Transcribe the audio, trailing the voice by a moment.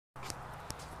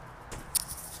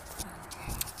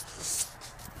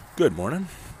Good morning.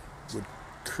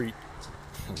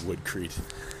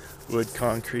 Wood,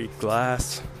 concrete,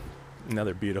 glass.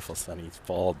 Another beautiful sunny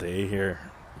fall day here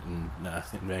in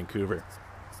Vancouver.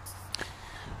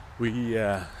 We've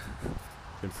been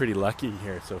pretty lucky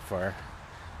here so far.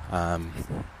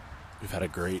 We've had a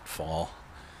great fall.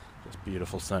 Just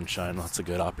beautiful sunshine, lots of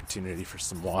good opportunity for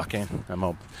some walking. I'm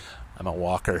a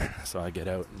walker, so I get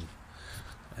out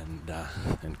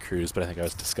and cruise. But I think I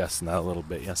was discussing that a little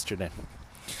bit yesterday.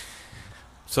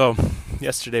 So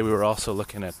yesterday we were also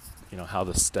looking at how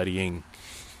the studying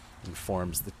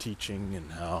informs the teaching,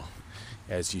 and how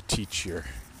as you teach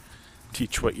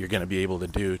what you're going to be able to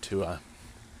do to a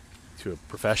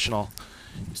professional,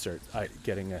 you start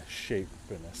getting a shape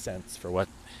and a sense for what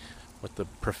the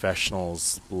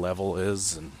professional's level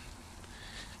is,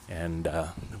 and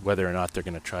whether or not they're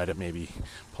going to try to maybe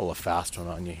pull a fast one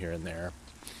on you here and there.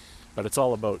 But it's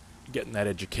all about getting that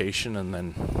education and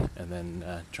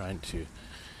then trying to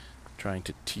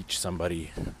teach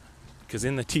somebody, because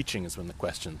in the teaching is when the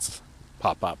questions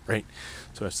pop up, right?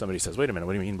 So if somebody says, wait a minute,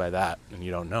 what do you mean by that? And you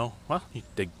don't know, well, you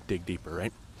dig deeper,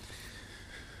 right?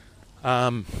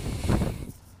 But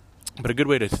a good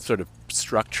way to sort of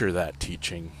structure that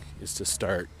teaching is to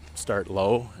start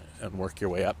low and work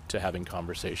your way up to having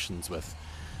conversations with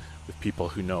people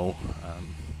who know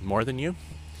more than you.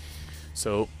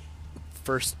 So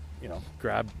first,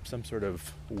 grab some sort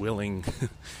of willing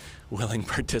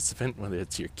participant, whether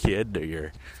it's your kid or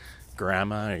your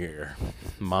grandma or your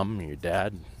mom or your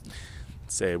dad.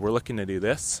 Say, we're looking to do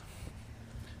this,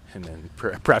 and then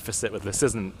preface it with, this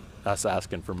isn't us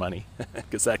asking for money,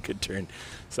 because that could turn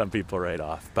some people right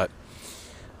off. But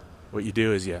what you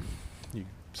do is you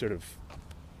sort of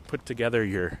put together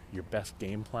your best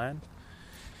game plan,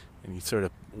 and you sort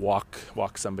of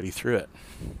walk somebody through it.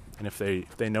 And if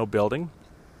they know building,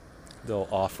 they'll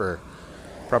offer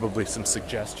probably some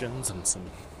suggestions and some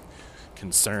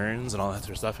concerns and all that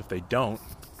sort of stuff. If they don't,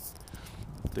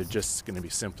 they're just going to be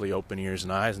simply open ears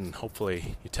and eyes, and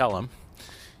hopefully you tell them,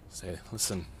 say,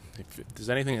 listen, if there's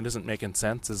anything that isn't making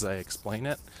sense as I explain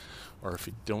it, or if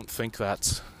you don't think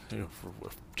that's,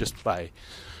 just by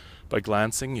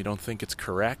glancing, you don't think it's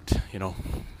correct,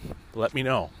 let me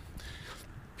know.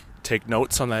 Take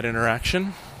notes on that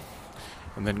interaction,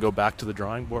 and then go back to the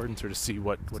drawing board and sort of see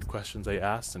what questions they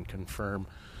asked and confirm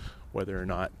whether or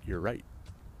not you're right.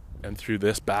 And through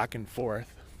this back and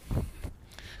forth,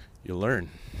 you learn,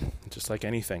 just like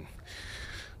anything.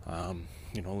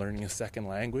 Learning a second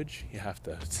language, you have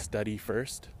to study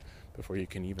first before you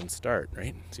can even start,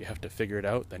 right? So you have to figure it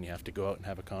out, then you have to go out and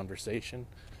have a conversation.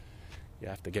 You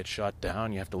have to get shot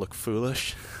down, you have to look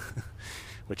foolish,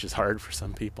 which is hard for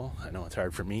some people. I know it's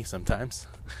hard for me sometimes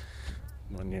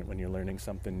when you're learning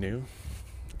something new.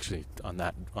 Actually, on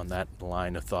that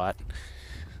line of thought,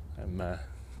 I'm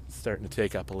starting to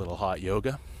take up a little hot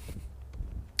yoga.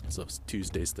 So it's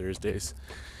Tuesdays, Thursdays,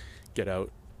 get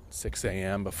out 6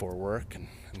 a.m. before work and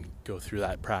go through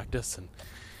that practice. And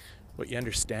what you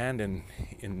understand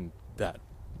in that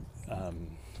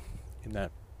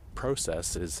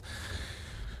process is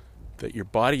that your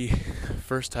body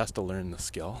first has to learn the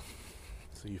skill.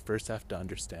 So you first have to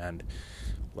understand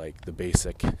like the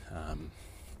basic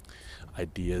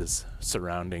ideas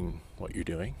surrounding what you're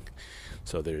doing.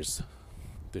 So there's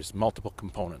multiple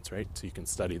components, right? So you can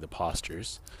study the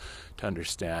postures to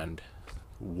understand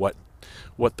what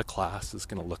the class is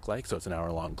going to look like. So it's an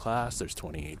hour-long class. There's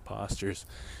 28 postures.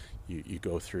 You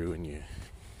go through and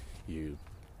you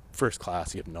first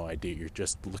class, you have no idea. You're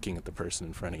just looking at the person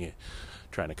in front of you,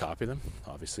 trying to copy them.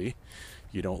 Obviously,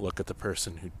 you don't look at the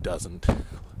person who doesn't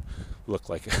look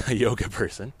like a yoga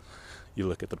person. You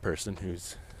look at the person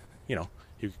who's,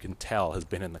 you can tell has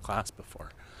been in the class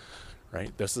before,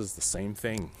 right? This is the same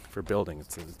thing for building.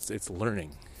 It's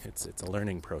learning. It's a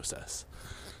learning process.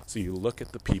 So you look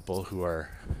at the people who are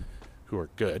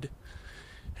good,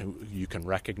 who you can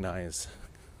recognize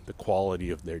the quality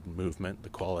of their movement, the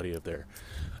quality of their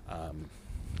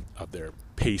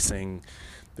pacing,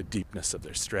 the deepness of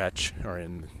their stretch. Or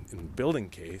in the building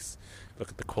case, look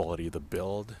at the quality of the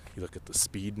build. You look at the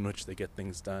speed in which they get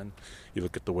things done. You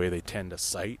look at the way they tend to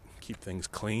site, keep things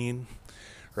clean,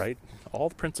 right? All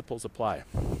the principles apply.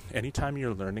 Anytime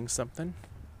you're learning something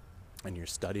and you're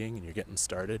studying and you're getting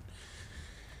started,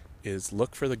 is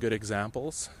look for the good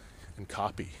examples and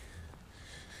copy.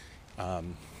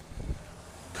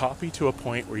 Copy to a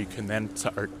point where you can then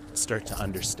start to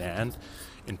understand,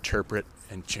 interpret,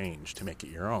 and change to make it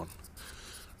your own,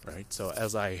 right? So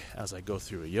as I go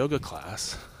through a yoga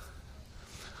class,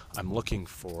 I'm looking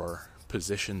for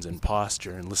positions and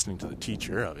posture and listening to the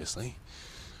teacher, obviously.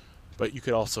 But you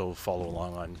could also follow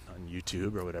along on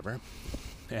YouTube or whatever.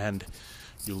 And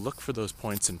you look for those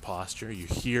points in posture. You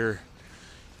hear,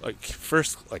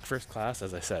 first class,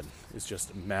 as I said, is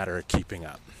just a matter of keeping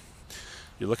up.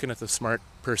 You're looking at the smart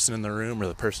person in the room, or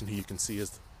the person who you can see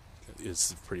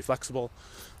is pretty flexible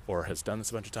or has done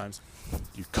this a bunch of times.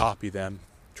 You copy them,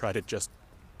 try to just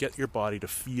get your body to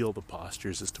feel the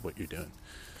postures as to what you're doing.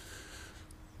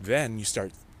 Then you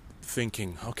start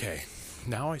thinking, okay,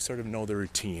 now I sort of know the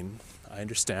routine. I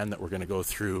understand that we're going to go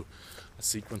through a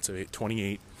sequence of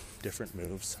 28 different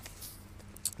moves.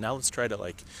 Now let's try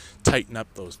to tighten up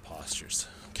those postures,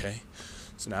 okay?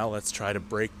 So now let's try to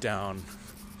break down,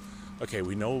 okay,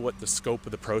 we know what the scope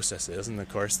of the process is, and of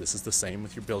course this is the same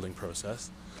with your building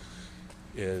process,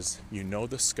 is you know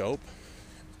the scope.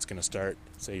 It's going to start,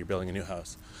 say you're building a new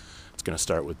house, it's going to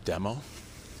start with demo.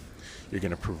 You're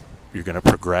going to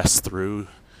progress through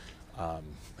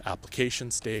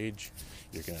application stage.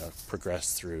 You're going to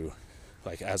progress through,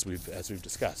 as we've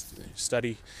discussed,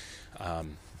 study,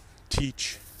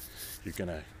 teach. You're going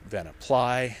to then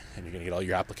apply, and you're going to get all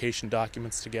your application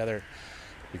documents together.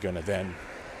 You're going to then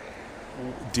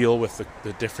deal with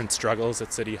the different struggles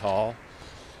at City Hall.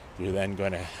 You're then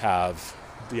going to have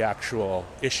the actual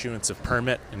issuance of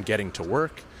permit and getting to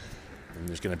work. And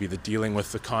there's going to be the dealing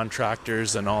with the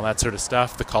contractors and all that sort of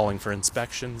stuff, the calling for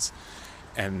inspections,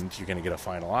 and you're going to get a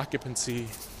final occupancy.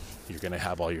 You're going to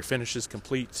have all your finishes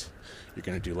complete. You're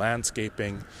going to do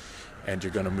landscaping, and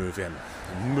you're going to move in.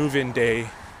 And move-in day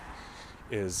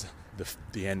is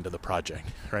the end of the project,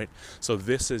 right? So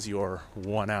this is your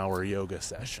 1-hour yoga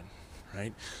session,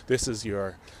 right? This is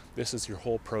your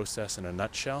whole process in a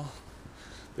nutshell.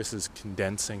 This is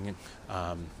condensing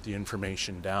the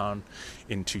information down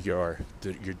into your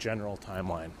general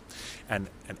timeline, and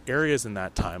areas in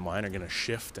that timeline are going to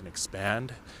shift and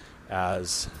expand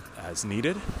as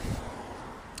needed,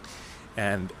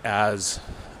 and as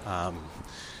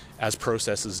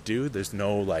processes do. There's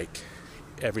no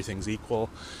everything's equal.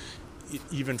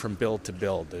 Even from build to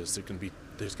build, there's going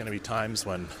to be times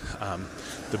when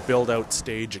the build out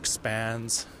stage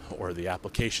expands or the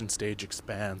application stage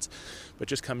expands, but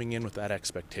just coming in with that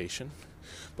expectation.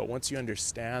 But once you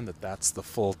understand that that's the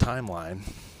full timeline,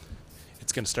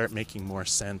 it's going to start making more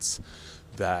sense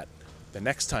that the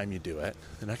next time you do it,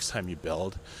 the next time you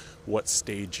build, what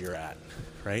stage you're at,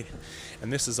 right?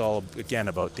 And this is all, again,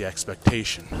 about the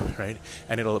expectation, right?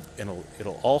 And it'll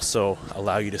also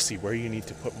allow you to see where you need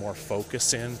to put more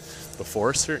focus in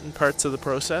before certain parts of the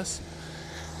process.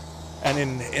 And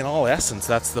in all essence,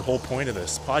 that's the whole point of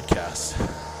this podcast,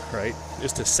 right?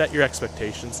 Is to set your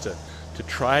expectations, to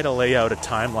try to lay out a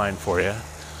timeline for you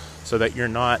so that you're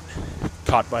not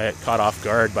caught off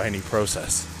guard by any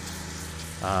process.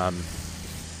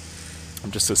 I'm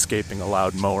just escaping a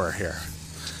loud mower here.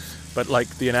 But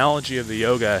the analogy of the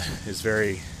yoga is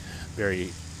very, very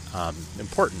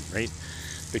important, right?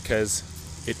 Because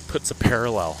it puts a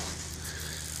parallel.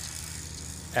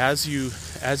 As you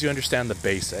understand the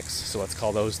basics, so let's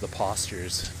call those the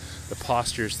postures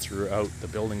throughout the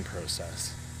building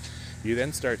process, you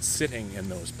then start sitting in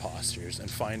those postures and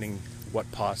finding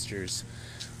what postures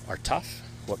are tough,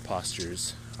 what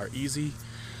postures are easy,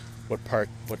 what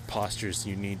postures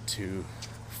you need to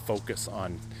focus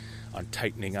on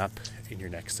tightening up in your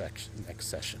next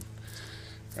session,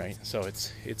 right? So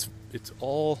it's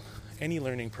all, any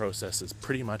learning process is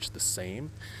pretty much the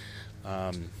same.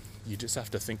 You just have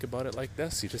to think about it like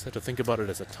this. You just have to think about it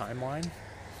as a timeline.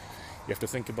 You have to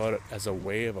think about it as a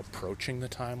way of approaching the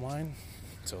timeline.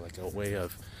 So a way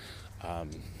of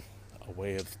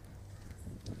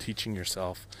teaching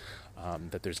yourself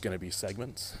that there's going to be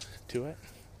segments to it,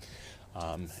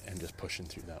 and just pushing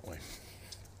through that way.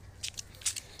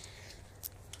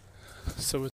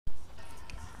 So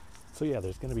yeah,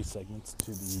 there's going to be segments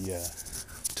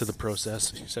to the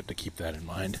process. You just have to keep that in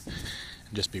mind.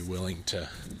 Just be willing to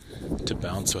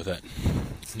bounce with it.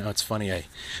 Now it's funny, I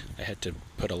had to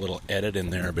put a little edit in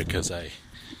there because I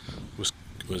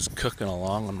was cooking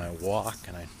along on my walk,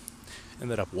 and I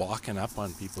ended up walking up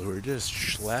on people who were just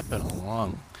schlepping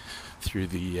along through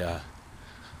the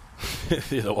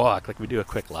through the walk. We do a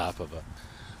quick lap of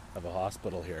a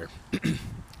hospital here,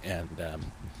 and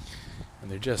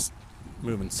they're just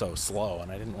moving so slow,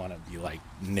 and I didn't want to be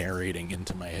narrating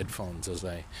into my headphones as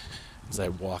I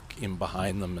walk in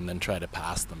behind them and then try to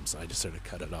pass them. So I just sort of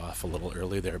cut it off a little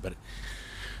early there. But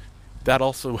that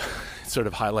also sort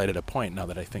of highlighted a point, now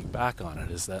that I think back on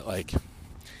it, is that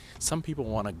some people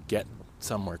want to get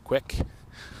somewhere quick.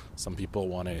 Some people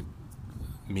want to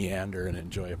meander and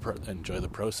enjoy the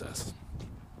process.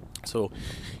 So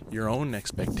your own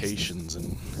expectations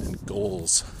and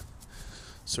goals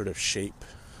sort of shape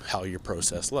how your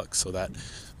process looks, so that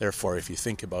therefore if you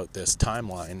think about this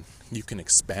timeline, you can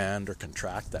expand or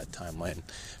contract that timeline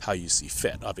how you see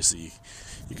fit. Obviously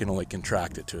you can only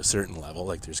contract it to a certain level.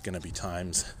 Like there's going to be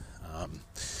times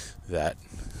that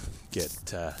get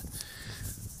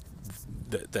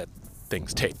that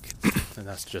things take and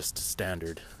that's just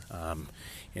standard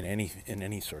in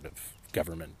any sort of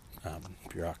government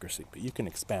bureaucracy, but you can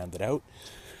expand it out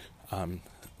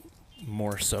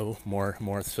more so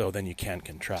than you can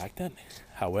contract it.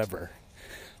 However,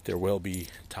 there will be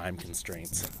time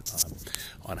constraints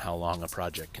on how long a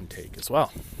project can take as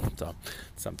well. So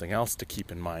something else to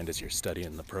keep in mind as you're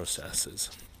studying the process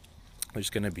is there's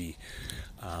going to be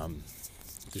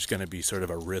sort of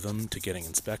a rhythm to getting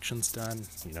inspections done.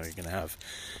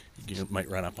 You might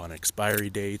run up on expiry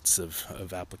dates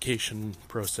of application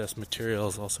process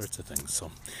materials, all sorts of things.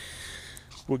 So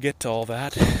we'll get to all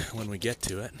that when we get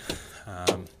to it.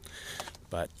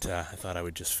 But I thought I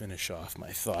would just finish off my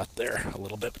thought there a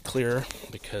little bit clearer,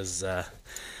 because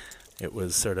it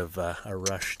was sort of a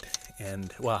rushed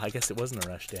end. Well, I guess it wasn't a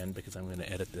rushed end, because I'm going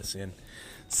to edit this in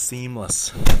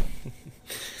seamless.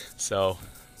 So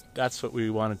that's what we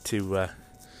wanted to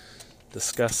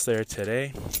discuss there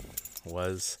today,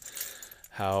 was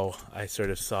how I sort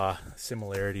of saw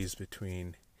similarities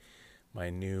between my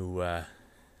new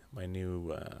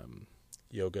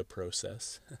yoga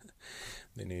process,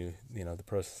 the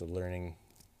process of learning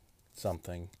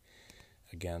something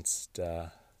against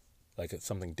like it's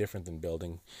something different than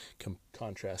building,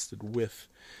 contrasted with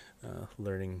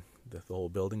learning the whole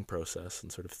building process,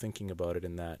 and sort of thinking about it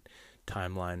in that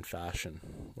timeline fashion,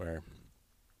 where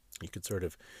you could sort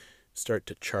of start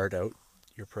to chart out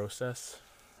your process,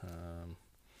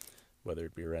 whether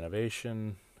it be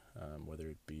renovation, whether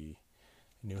it be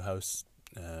a new house,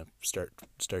 start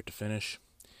to finish.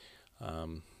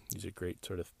 These are great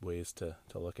sort of ways to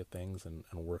look at things and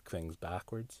work things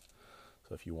backwards.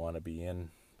 So if you want to be in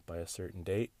by a certain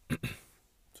date,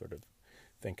 sort of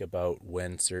think about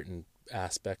when certain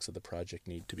aspects of the project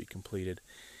need to be completed,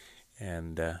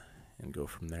 and go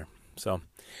from there. So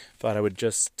thought I would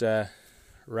just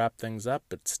wrap things up.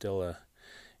 It's still a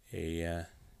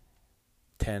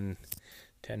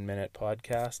 10-minute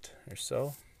podcast or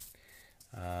so.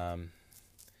 I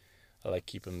like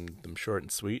keeping them short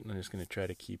and sweet, and I'm just going to try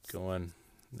to keep going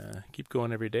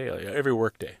every day, every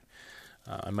work day.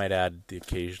 I might add the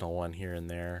occasional one here and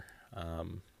there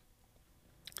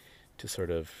to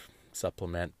sort of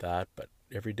supplement that, but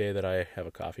every day that I have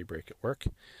a coffee break at work,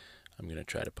 I'm going to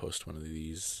try to post one of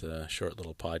these short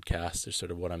little podcasts. They're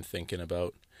sort of what I'm thinking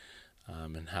about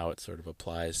and how it sort of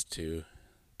applies to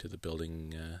the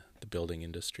building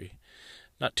industry.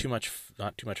 Not too much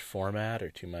format or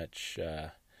too much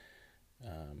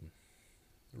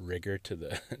rigor to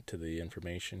the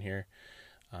information here.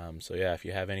 So yeah, if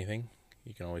you have anything,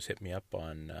 you can always hit me up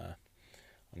on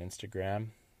Instagram,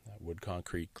 Wood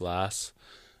Concrete Glass.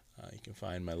 You can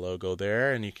find my logo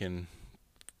there, and you can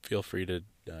feel free to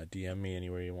DM me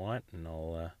anywhere you want, and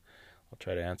I'll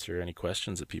try to answer any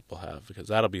questions that people have, because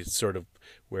that'll be sort of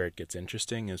where it gets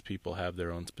interesting, as people have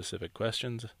their own specific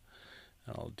questions,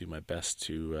 and I'll do my best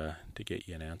to get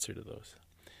you an answer to those.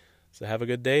 So have a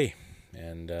good day,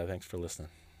 and thanks for listening.